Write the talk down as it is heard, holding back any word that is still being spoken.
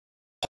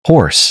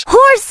horse,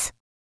 horse,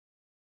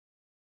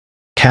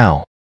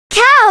 cow,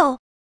 cow,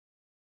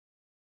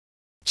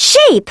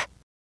 sheep,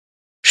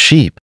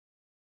 sheep,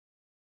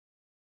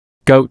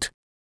 goat,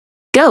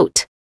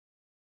 goat,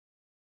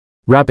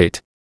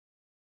 rabbit,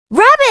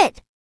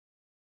 rabbit,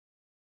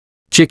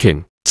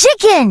 chicken,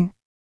 chicken,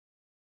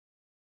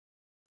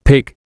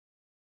 pig,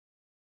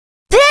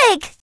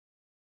 pig,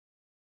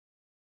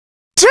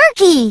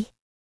 turkey,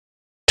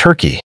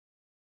 turkey,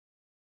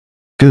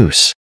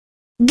 goose,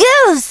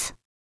 goose,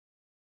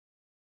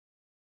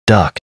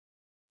 duck,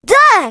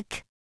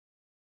 duck,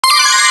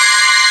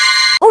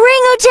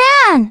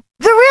 orangutan,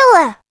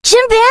 gorilla,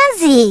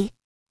 chimpanzee,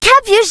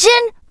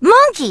 capuchin,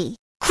 monkey,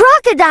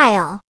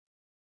 crocodile,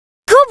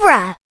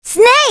 cobra,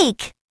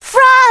 snake,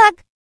 frog,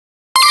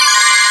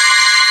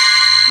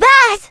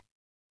 bat,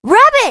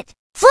 rabbit,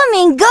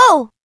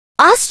 flamingo,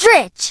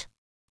 ostrich,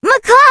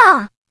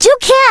 macaw,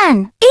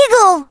 toucan,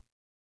 eagle,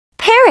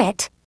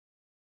 parrot,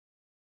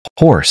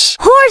 horse,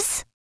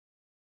 horse,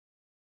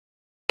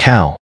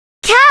 cow,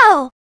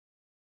 cow,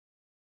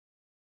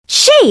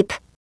 sheep,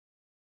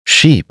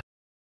 sheep,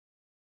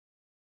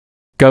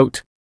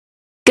 goat,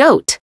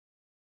 goat,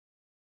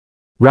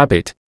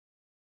 rabbit,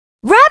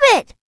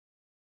 rabbit,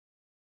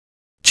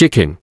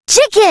 chicken,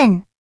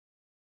 chicken,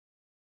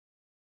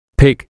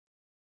 pig,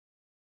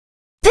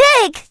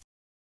 pig,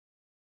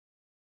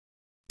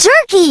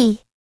 turkey,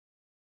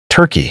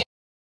 turkey,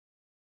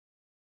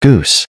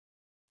 goose,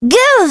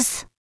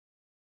 goose,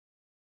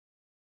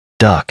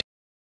 duck,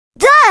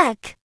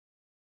 duck,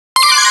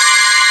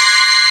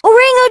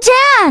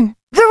 orangutan,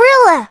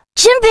 gorilla,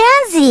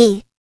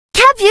 chimpanzee,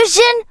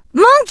 capuchin,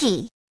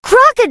 monkey,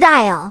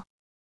 crocodile,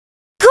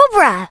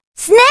 cobra,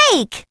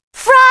 snake,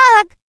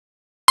 frog,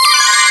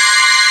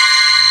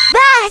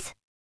 bat,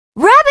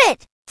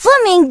 rabbit,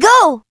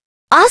 flamingo,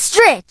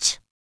 ostrich,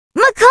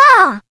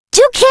 macaw,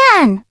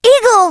 toucan,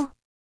 eagle,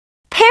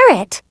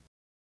 parrot,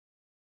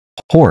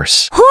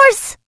 horse,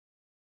 horse,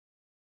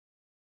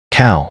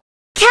 cow,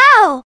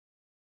 cow,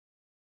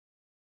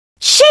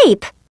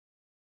 sheep,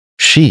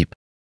 sheep,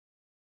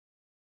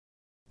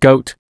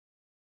 goat,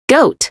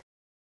 goat,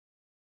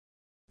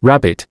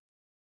 rabbit,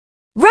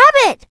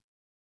 rabbit,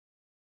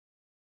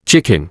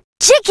 chicken,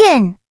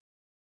 chicken,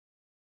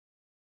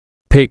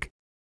 pig,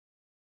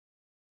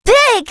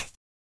 pig,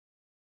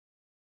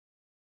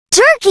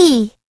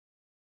 turkey,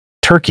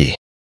 turkey,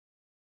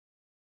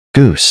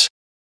 goose,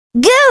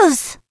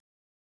 goose,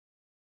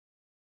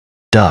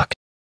 duck,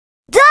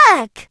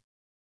 duck,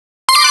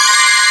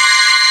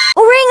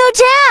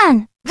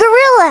 orangutan,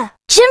 gorilla,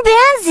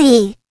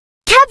 chimpanzee,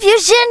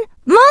 capuchin,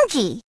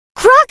 monkey,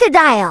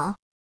 crocodile,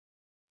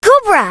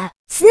 cobra,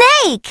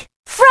 snake,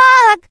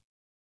 frog,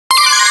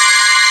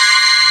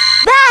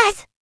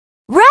 bat,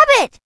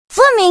 rabbit,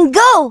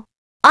 flamingo,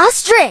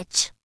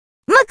 ostrich,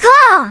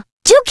 macaw,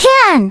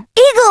 toucan,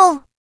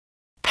 eagle,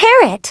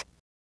 parrot,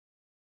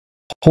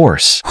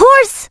 horse,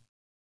 horse,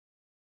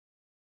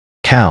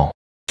 cow,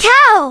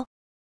 cow,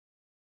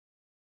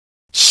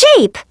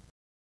 sheep,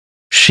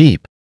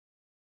 sheep,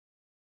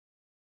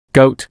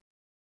 goat,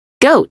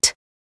 goat,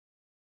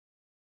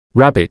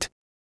 rabbit,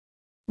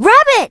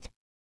 rabbit,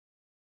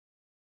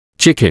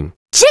 chicken,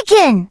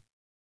 chicken,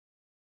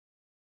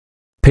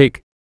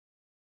 pig,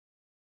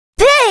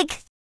 pig,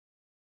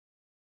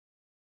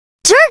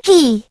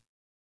 turkey,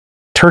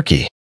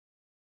 turkey,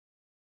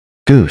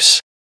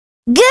 goose,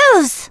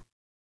 goose,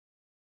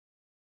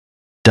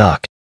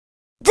 duck,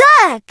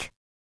 duck,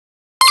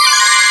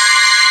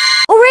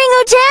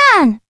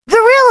 orangutan,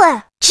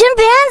 gorilla,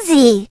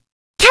 chimpanzee,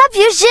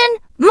 capuchin,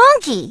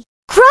 monkey,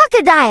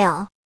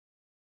 crocodile,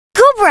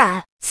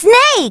 cobra,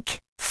 snake,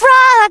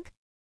 frog,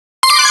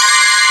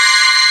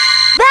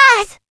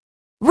 bat,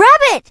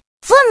 rabbit,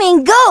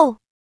 flamingo,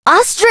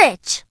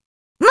 ostrich,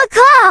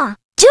 macaw,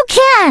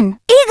 toucan,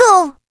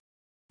 eagle,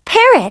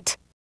 parrot,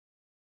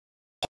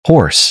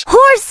 horse,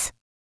 horse,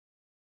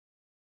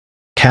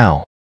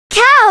 cow,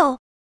 cow,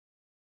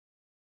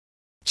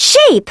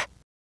 sheep,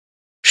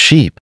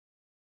 sheep,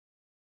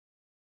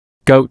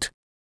 goat,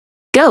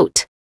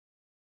 goat,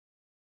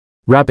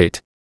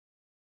 rabbit,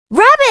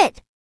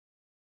 rabbit,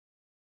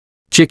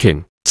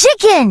 chicken,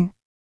 chicken,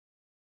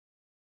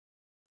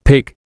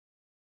 pig,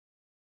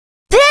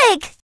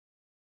 pig,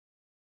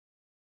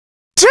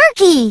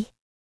 turkey,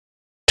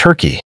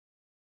 turkey,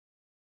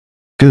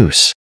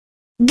 goose,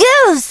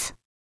 goose,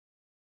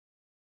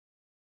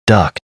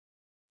 duck,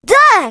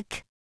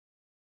 duck,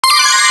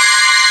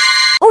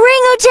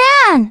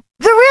 orangutan,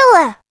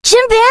 gorilla,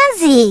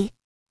 chimpanzee,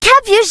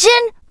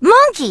 capuchin,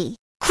 monkey,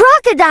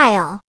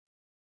 crocodile,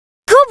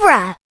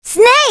 cobra,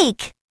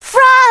 snake,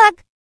 frog,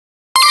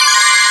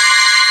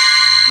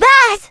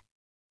 bat,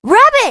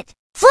 rabbit,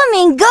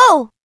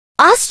 flamingo,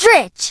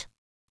 ostrich,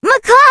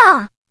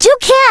 macaw,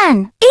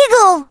 toucan,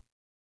 eagle,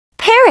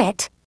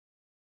 parrot,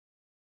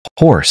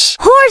 horse,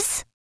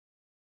 horse,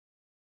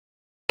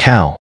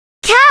 cow,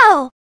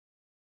 cow,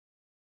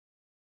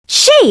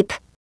 sheep,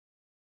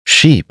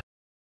 sheep,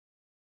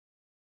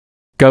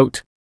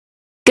 goat,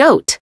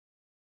 goat,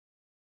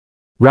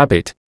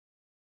 rabbit,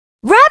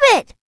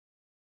 rabbit,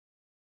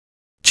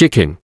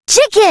 chicken,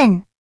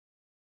 chicken,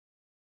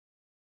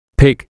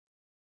 pig,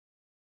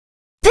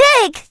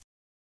 pig,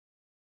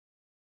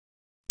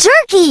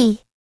 turkey,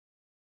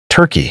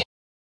 turkey,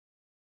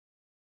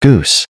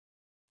 goose,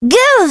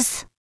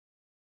 goose,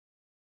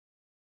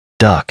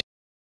 duck,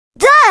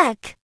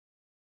 duck,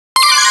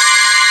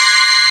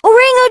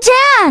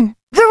 orangutan,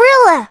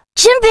 gorilla,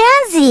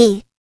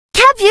 chimpanzee,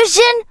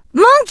 capuchin,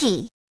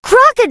 monkey,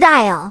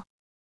 crocodile,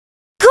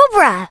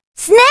 cobra,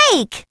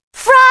 snake,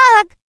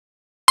 frog,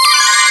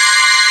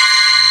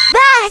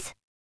 bat,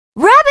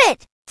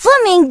 rabbit,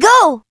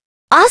 flamingo,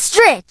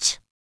 ostrich,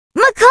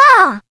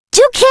 macaw,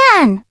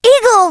 toucan,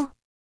 eagle,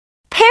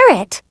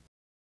 parrot.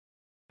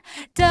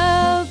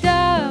 Dog,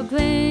 dog,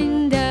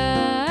 cling, dog.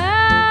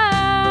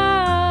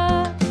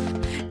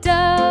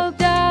 Dog,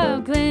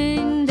 dog,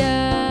 cling, dog.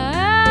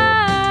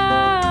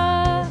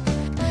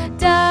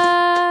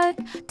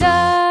 Dog,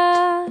 dog,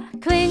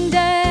 cling,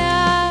 dog.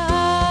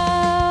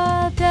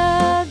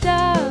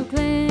 Dog, dog,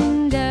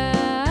 cling, dog.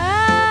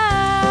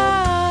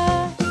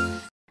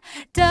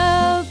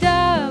 Dog,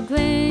 dog,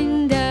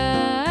 cling, dog.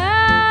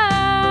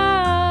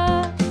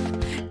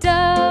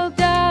 Dog,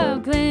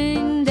 dog,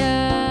 cling, dog.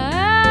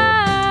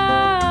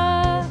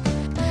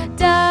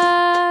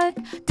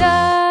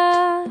 Dog,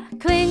 dog,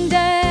 cling,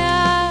 dog.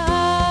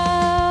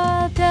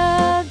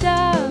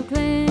 Dog, dog,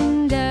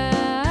 cling, dog.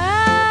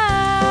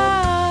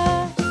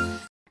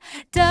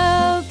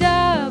 Dog,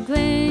 dog, cling, dog. Dog, dog,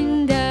 cling,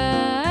 dog.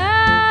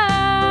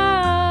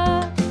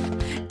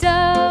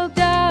 Dog,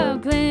 dog,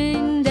 cling,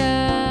 dog.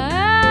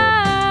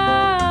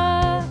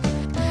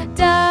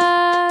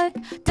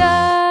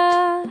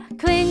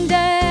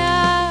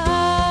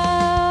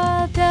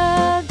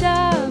 Dog,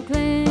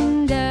 dog,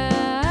 cling, dog.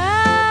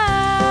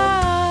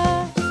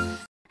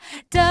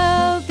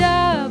 Dog,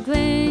 dog,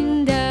 cling,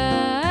 dog.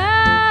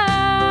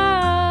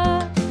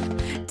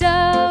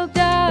 Dog,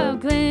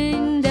 dog,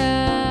 cling,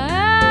 dog.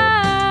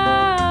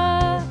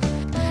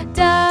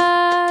 Dog,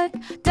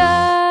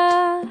 dog,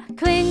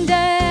 cling,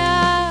 dog.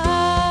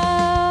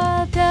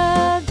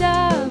 Dog,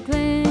 dog,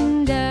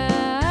 cling, dog.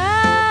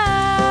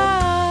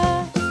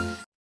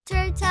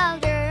 Turtle,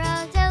 turtle,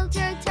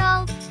 turtle, turtle,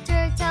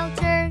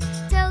 turtle,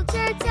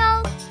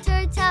 turtle,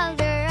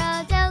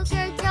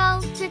 turtle,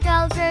 turtle, turtle,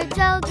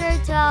 turtle, turtle,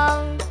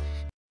 turtle.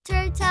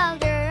 Turtle,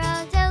 turtle, turtle,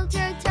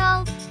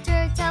 turtle, turtle,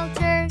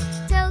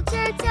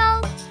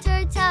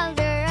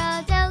 turtle, turtle, turtle, turtle, turtle,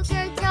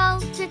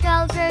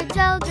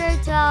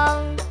 turtle.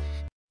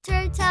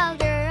 Turtle,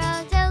 turtle, turtle,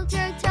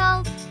 turtle,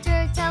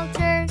 turtle, turtle,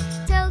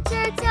 turtle,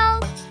 turtle,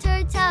 turtle,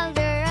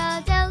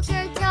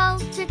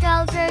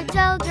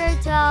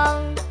 turtle,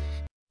 turtle.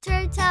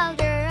 Turtle,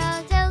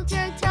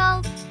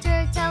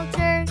 turtle,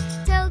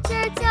 turtle,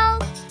 turtle, turtle,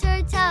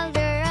 turtle,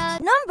 turtle.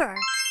 Number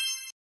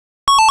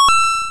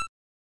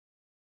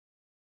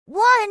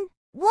 1,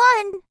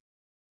 1,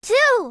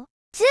 2,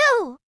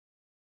 2,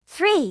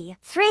 3,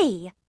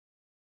 3,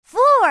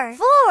 4,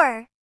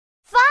 4,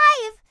 5,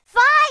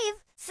 5,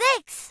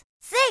 6,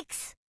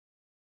 6,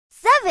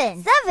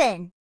 7,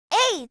 7,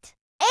 8,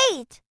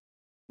 8,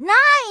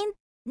 9,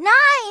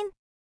 9,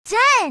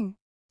 10,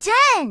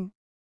 10.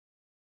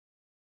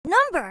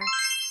 Number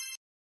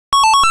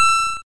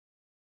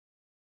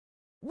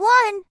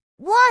 1,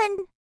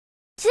 1,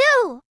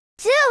 2,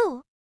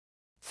 2,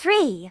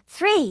 3,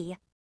 3,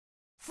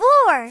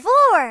 4,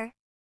 4,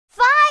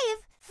 5,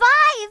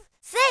 5,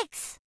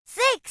 6,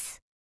 6,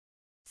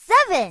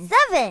 7,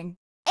 7,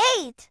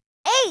 8,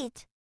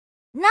 8,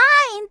 9,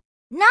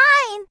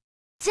 9,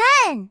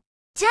 10,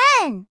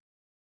 10.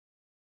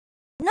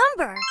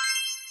 Number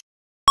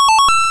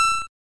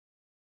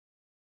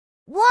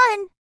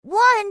 1,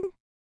 1,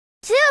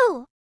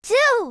 2,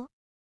 2,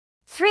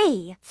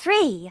 3,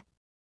 3,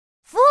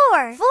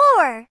 4,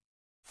 4,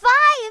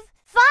 5,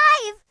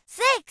 5,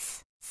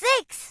 6,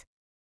 6,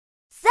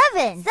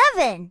 7,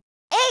 7,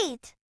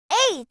 8,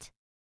 8,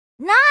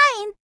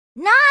 9,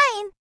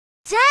 9,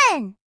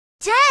 10,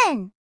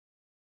 10.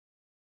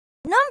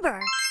 Number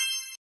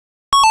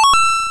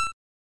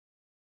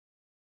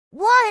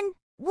 1,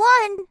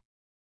 1,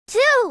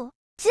 2,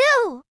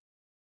 2,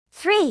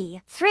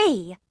 3,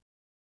 3,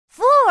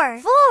 4,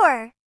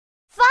 4,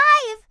 5,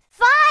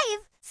 5,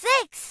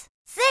 6,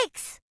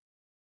 6,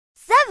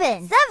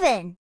 7,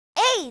 7,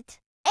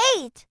 8,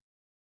 8,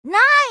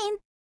 9,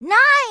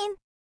 9,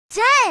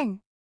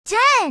 10,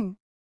 10.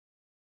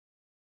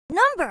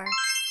 Number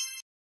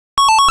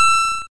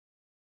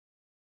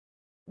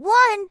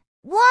 1,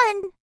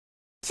 1,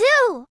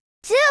 2,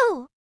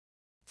 2,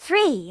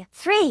 3,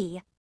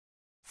 3,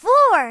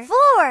 4,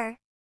 4,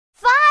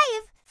 5,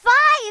 5,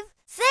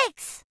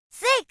 6,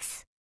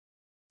 6,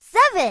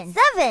 7,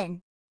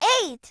 7,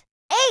 8,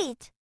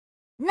 8,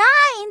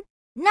 9,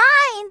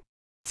 9,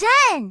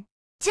 10,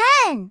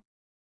 10.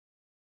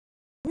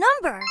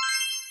 Number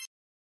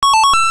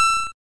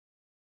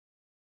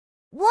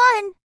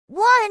 1,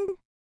 1,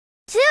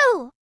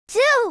 2,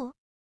 2,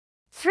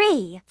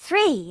 3,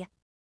 3,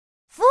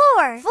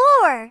 4,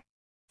 4,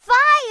 5,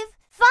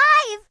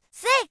 5,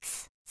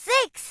 6,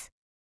 6,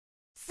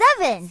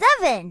 7,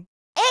 7,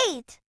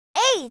 8,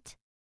 8,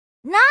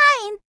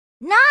 9,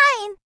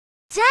 9,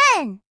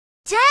 10,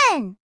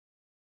 10.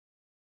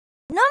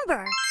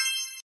 Number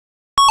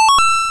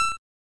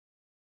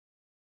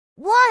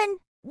 1,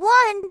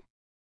 1,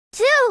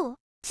 2,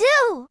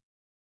 2,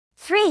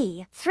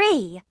 3,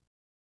 3,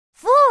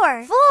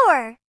 4,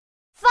 4,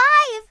 5,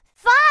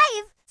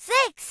 5,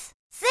 6,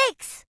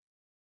 6,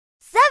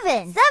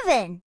 7,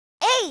 7,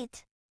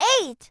 8,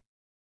 8,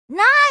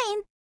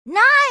 9,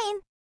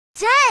 9,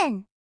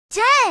 10,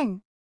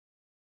 10.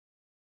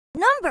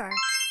 Number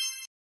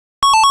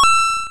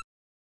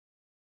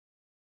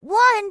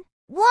 1,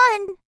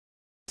 1,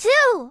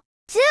 2,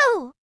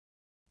 2,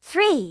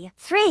 3,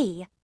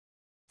 3,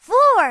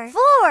 4,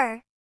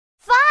 4,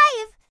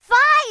 5,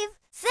 5,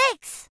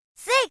 6,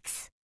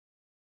 6,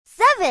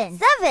 7,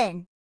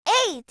 7,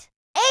 8,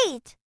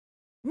 8,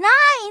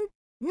 9,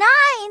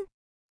 9,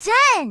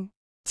 10,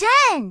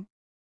 10.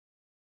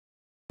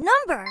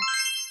 Number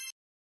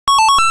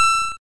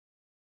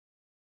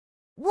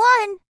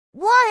 1,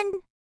 1,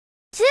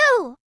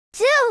 2,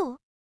 2,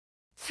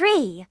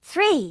 3,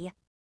 3,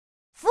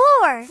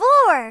 4,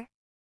 4,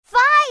 5,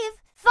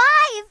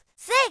 5,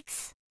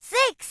 6,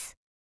 6,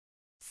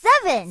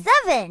 7,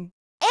 7,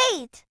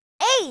 8,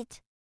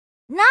 8,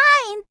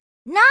 9,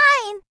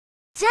 9,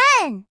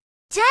 10,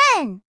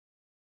 10.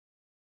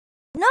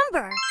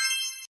 Number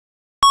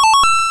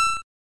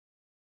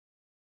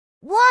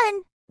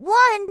 1,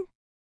 1,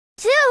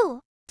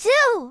 2,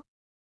 2,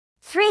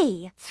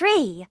 3,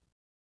 3,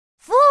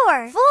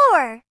 4,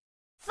 4,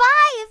 5,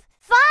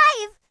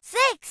 5,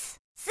 6,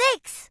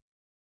 6,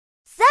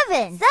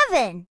 7,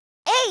 7,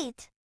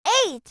 8,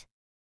 8,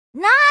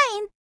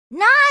 9,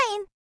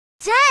 9,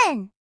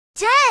 10,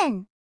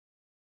 10.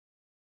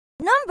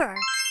 Number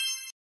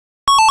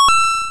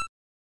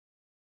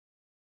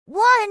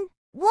 1,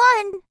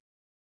 1,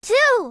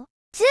 2,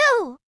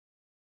 2,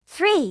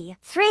 3,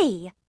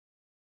 3,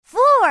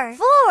 4,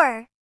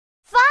 4,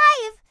 5,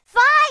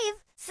 5,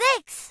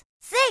 6,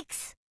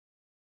 6,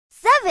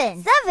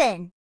 7,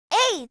 7,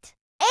 8,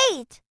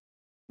 8,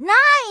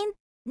 9,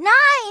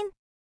 9,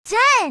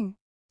 10,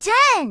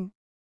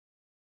 10.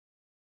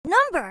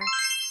 Number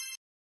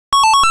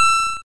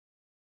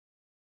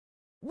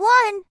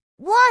 1,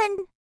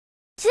 1,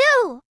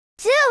 2,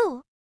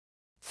 2,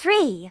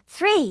 3,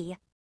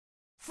 3,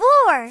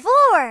 4,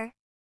 4,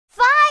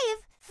 5,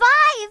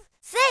 5,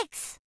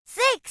 6,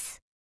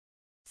 6,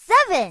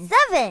 7,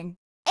 7,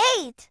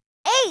 8,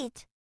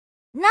 8,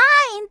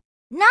 9,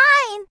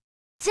 9,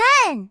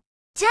 10,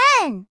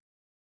 10.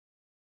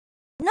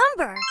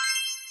 Number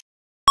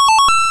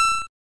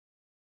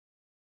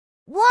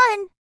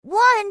 1,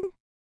 1,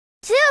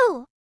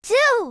 2,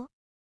 2,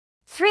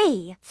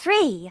 3,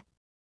 3,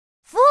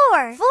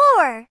 4,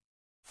 4,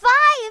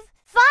 5,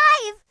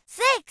 5,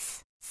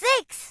 6,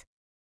 6,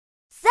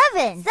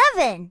 7,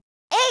 7,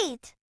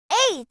 8,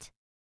 8,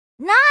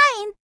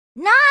 9,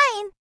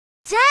 9,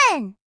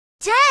 10,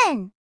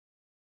 10.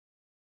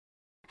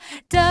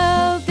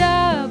 Go,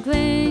 go,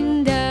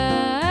 Glinda.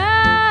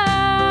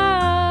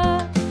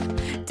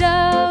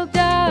 Go,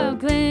 go,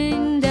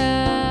 Glinda.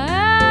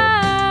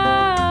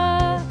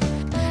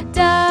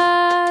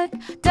 Duck,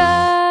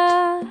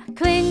 duck,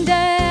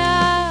 Glinda.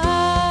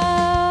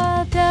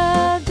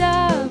 Duck,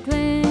 duck,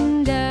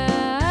 Glinda.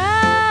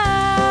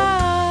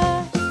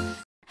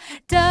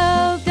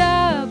 Duck,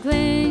 duck,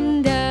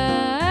 Glinda.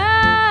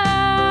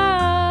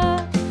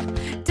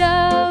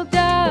 Duck,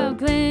 duck,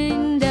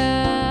 Glinda.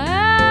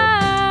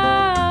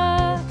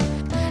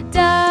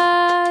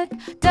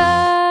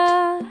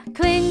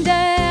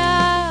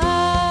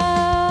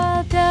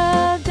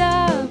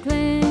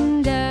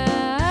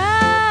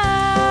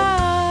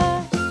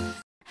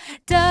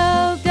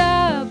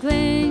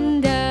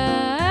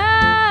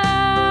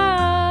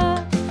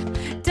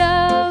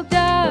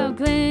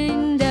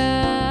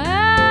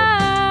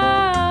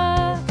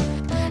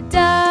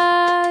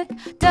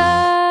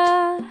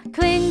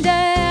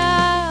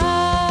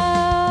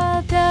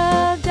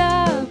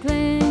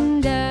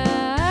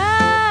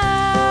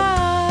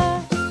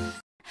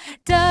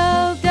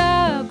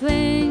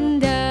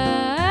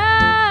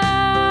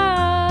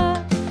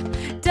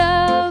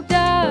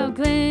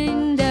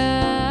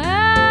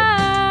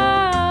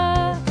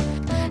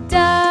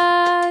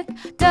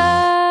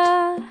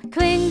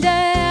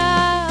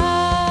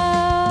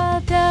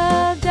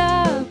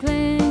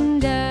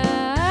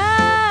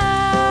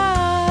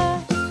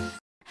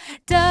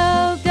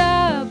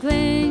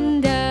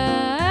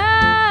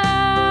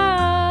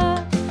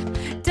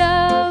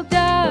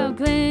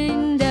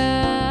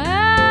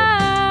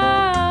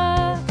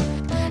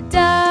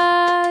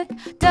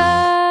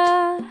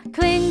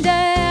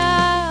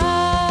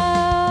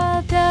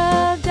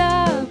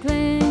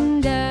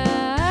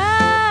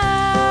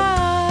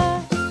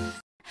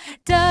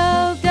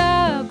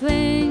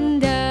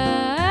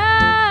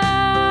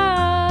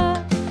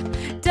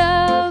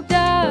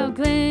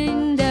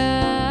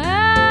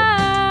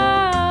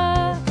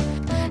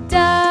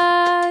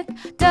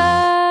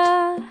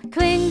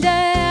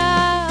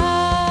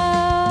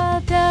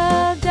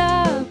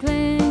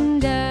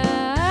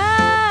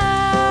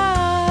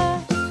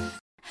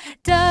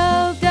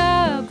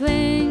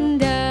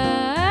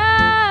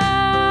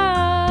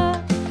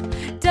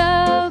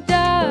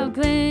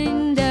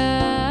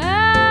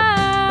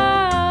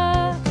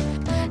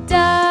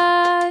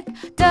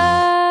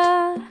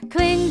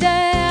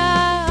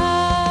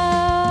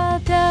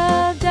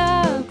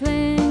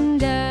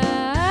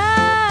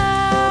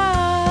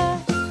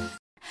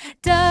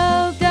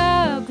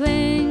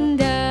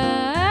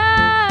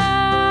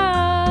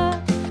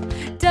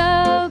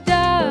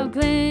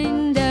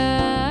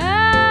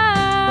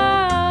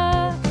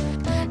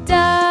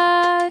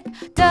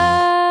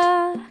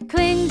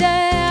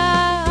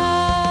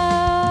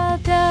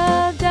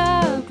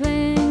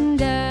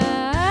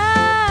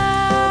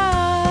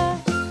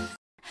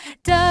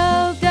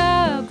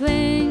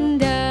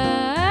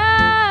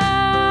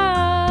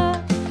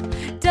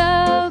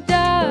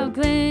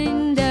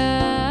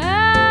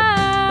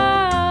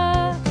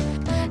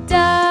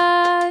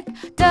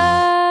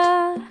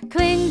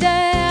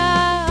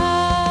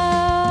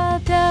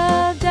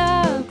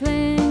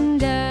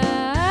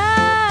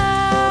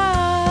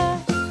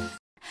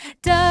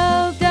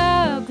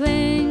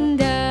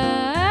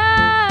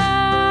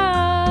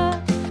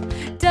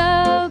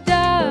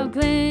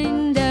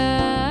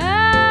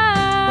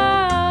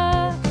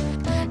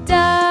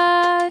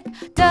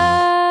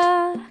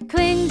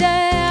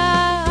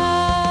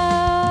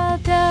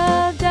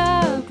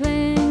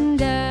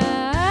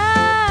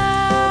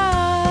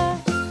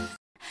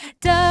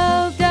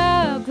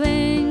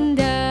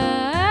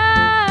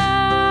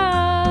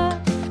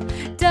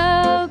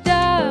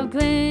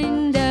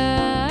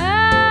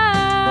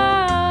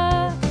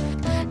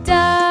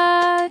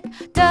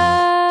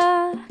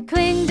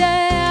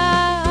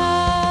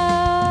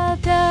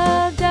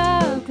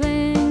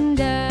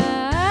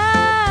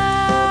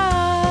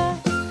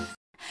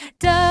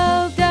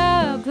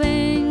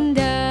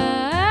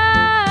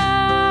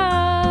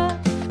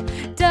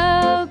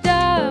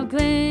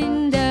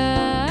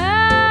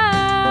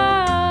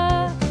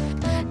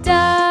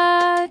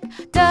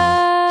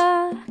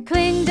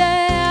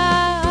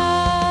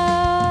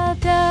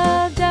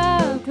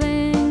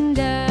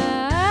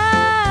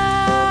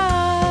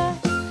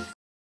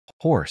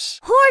 horse,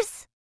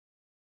 horse,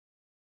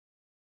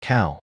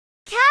 cow,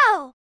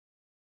 cow,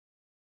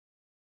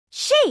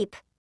 sheep,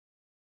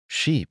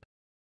 sheep,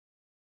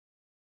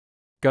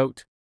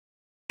 goat,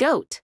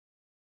 goat,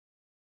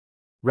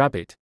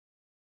 rabbit,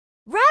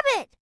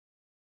 rabbit,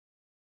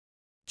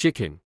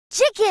 chicken,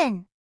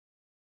 chicken,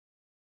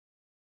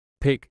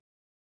 pig,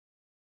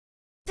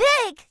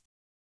 pig,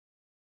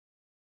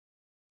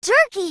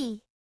 turkey,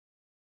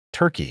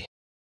 turkey,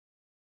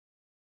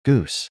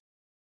 goose,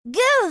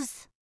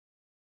 goose,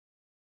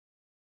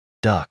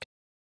 duck,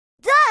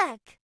 duck,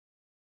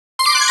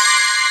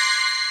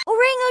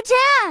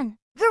 orangutan,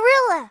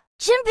 gorilla,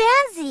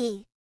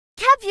 chimpanzee,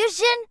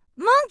 capuchin,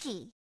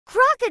 monkey,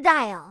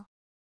 crocodile,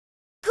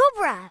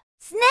 cobra,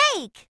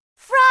 snake,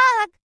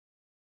 frog,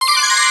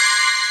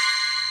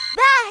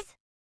 bat,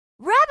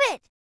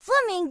 rabbit,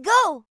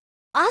 flamingo,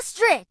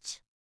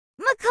 ostrich,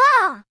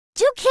 macaw,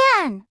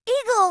 toucan,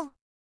 eagle,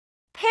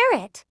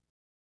 parrot,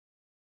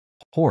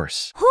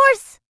 horse,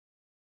 horse,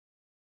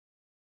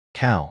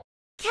 cow,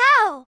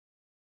 cow,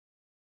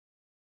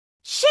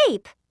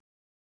 sheep,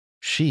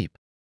 sheep,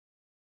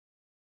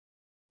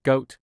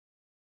 goat,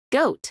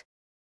 goat,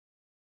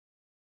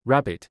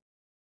 rabbit,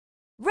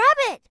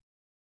 rabbit,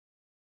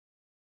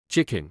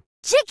 chicken,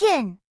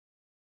 chicken,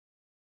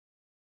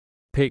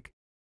 pig,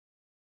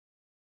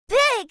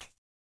 pig,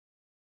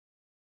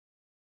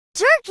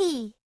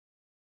 turkey,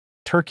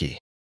 turkey,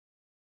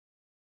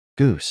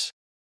 goose,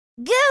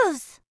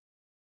 goose,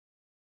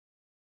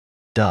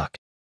 duck,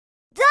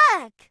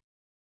 duck,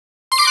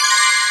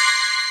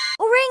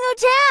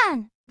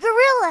 orangutan,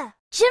 gorilla,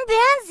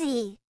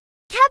 chimpanzee,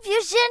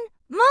 capuchin,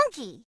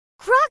 monkey,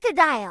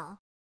 crocodile,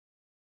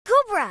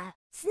 cobra,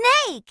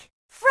 snake,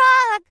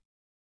 frog,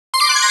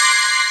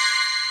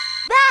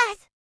 bat,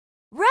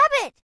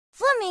 rabbit,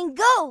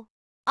 flamingo,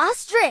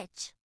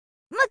 ostrich,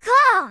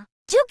 macaw,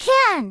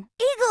 toucan,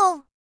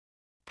 eagle,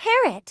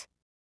 parrot,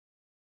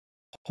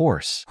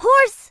 horse,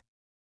 horse,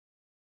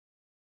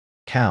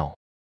 cow,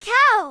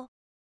 cow,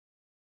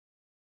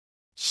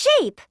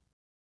 sheep,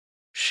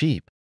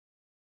 sheep,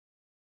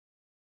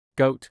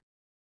 goat,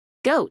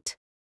 goat,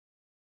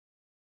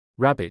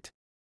 rabbit,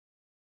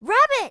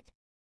 rabbit,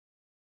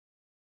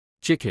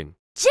 chicken,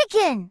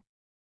 chicken,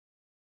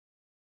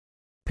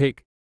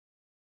 pig,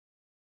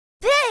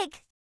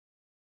 pig,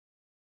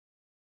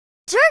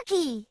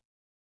 turkey,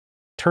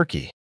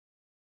 turkey,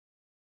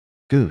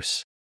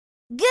 goose,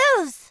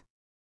 goose,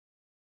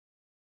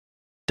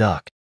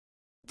 duck,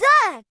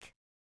 duck,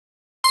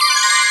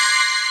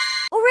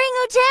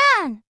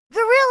 orangutan,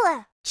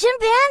 gorilla,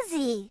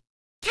 chimpanzee,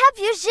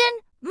 capuchin,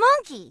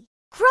 monkey,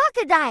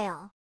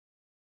 crocodile,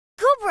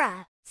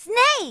 cobra,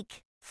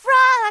 snake,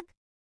 frog,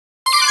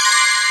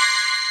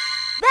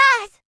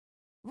 bat,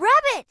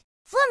 rabbit,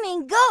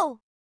 flamingo,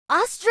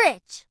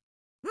 ostrich,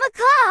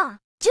 macaw,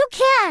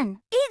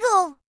 toucan,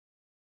 eagle,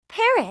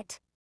 parrot,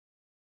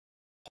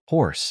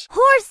 horse,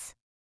 horse,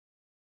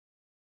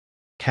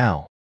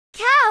 cow,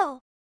 cow,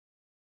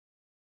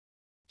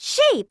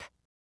 sheep,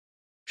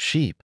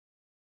 sheep,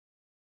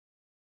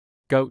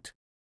 goat,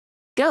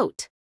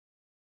 goat,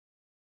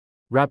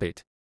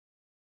 rabbit,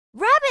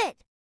 rabbit,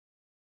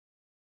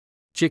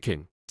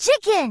 chicken,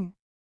 chicken,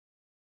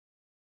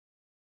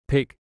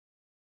 pig,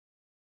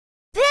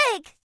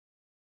 pig,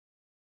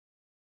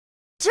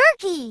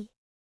 turkey,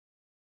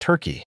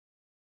 turkey,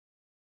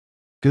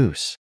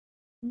 goose,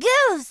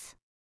 goose,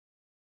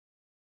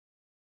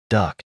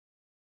 duck,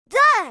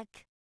 duck,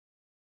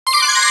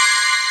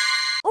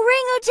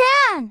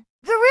 orangutan,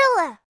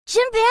 gorilla,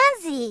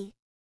 chimpanzee,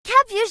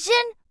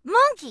 capuchin,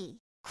 monkey,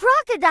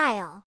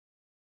 crocodile,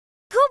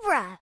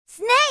 cobra,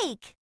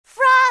 snake,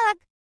 frog,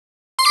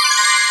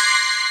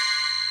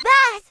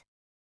 bat,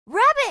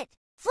 rabbit,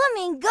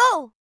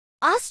 flamingo,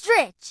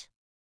 ostrich,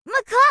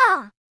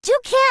 macaw,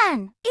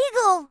 toucan,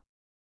 eagle,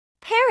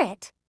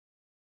 parrot,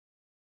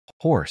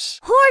 horse,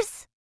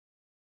 horse,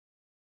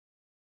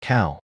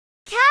 cow,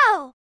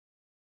 cow,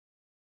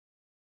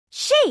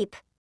 sheep,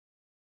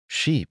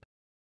 sheep,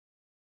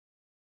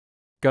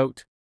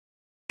 goat,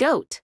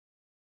 goat,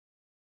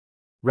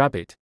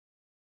 rabbit,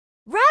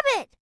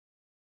 rabbit,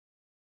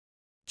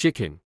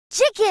 chicken,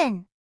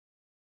 chicken,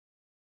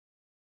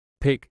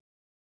 pig,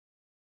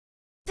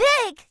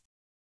 pig,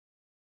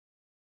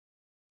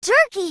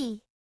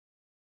 turkey,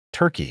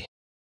 turkey,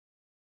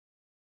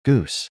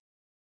 goose,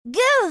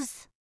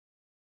 goose,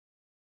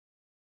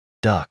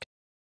 duck,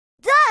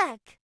 duck,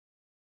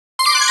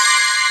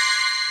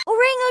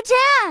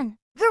 orangutan,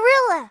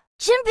 gorilla,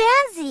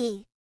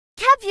 chimpanzee,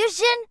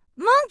 capuchin,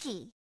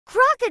 monkey,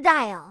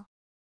 crocodile,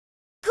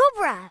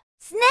 cobra,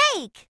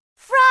 snake,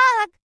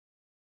 frog,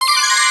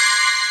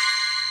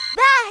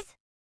 bat,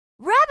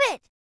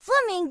 rabbit,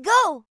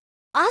 flamingo,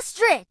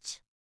 ostrich,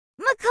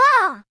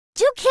 macaw,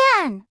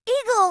 toucan,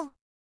 eagle,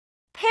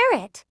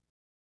 parrot,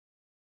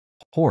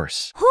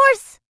 horse,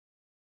 horse,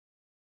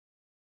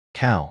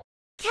 cow,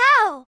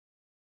 cow,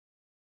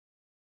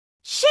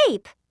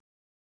 sheep,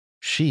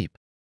 sheep,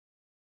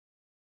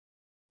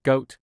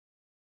 goat,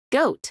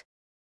 goat,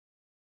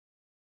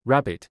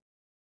 rabbit,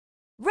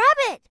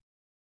 rabbit,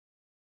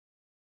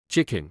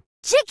 chicken,